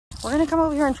we're gonna come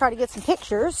over here and try to get some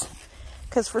pictures,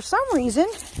 because for some reason,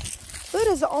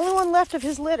 Buddha's the only one left of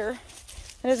his litter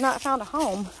that has not found a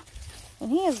home. And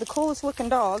he is the coolest looking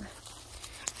dog.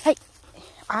 Hey,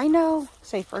 I know,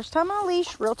 say first time on a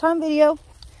leash, real time video,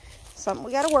 something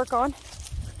we gotta work on.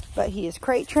 But he is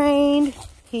crate trained.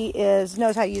 He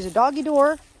knows how to use a doggy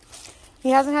door. He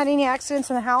hasn't had any accidents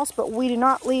in the house, but we do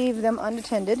not leave them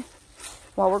unattended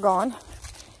while we're gone.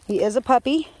 He is a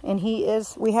puppy, and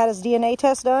we had his DNA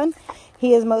test done.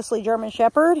 He is mostly German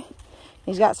Shepherd.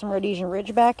 He's got some Rhodesian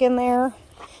Ridgeback in there. And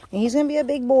he's gonna be a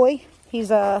big boy.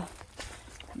 He's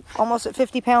almost at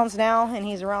 50 pounds now, and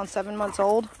he's around 7 months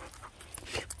old.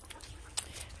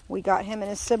 We got him and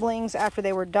his siblings after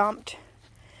they were dumped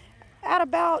at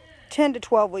about 10 to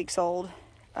 12 weeks old.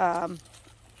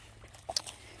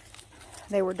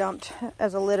 They were dumped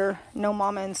as a litter, no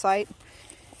mama in sight.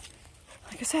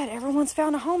 Like I said, everyone's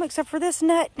found a home except for this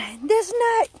nut. This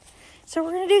nut! So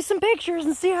we're going to do some pictures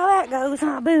and see how that goes,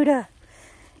 huh, Buddha?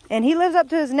 And he lives up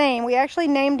to his name. We actually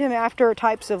named him after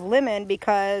types of lemon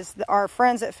because our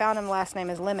friends that found him last name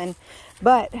is Lemon.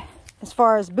 But as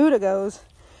far as Buddha goes,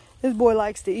 this boy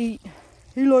likes to eat.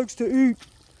 He likes to eat.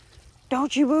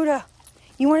 Don't you, Buddha?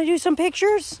 You want to do some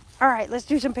pictures? All right, let's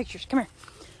do some pictures. Come here.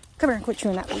 Come here and quit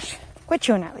chewing that leash. Quit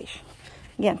chewing that leash.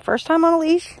 Again, first time on a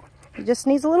leash. He just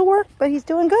needs a little work, but he's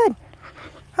doing good.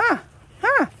 Huh.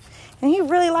 And he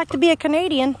really liked to be a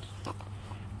Canadian.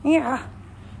 Yeah.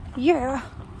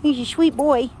 He's a sweet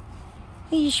boy.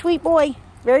 He's a sweet boy.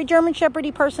 Very German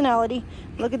Shepherdy personality.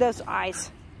 Look at those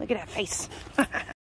eyes. Look at that face.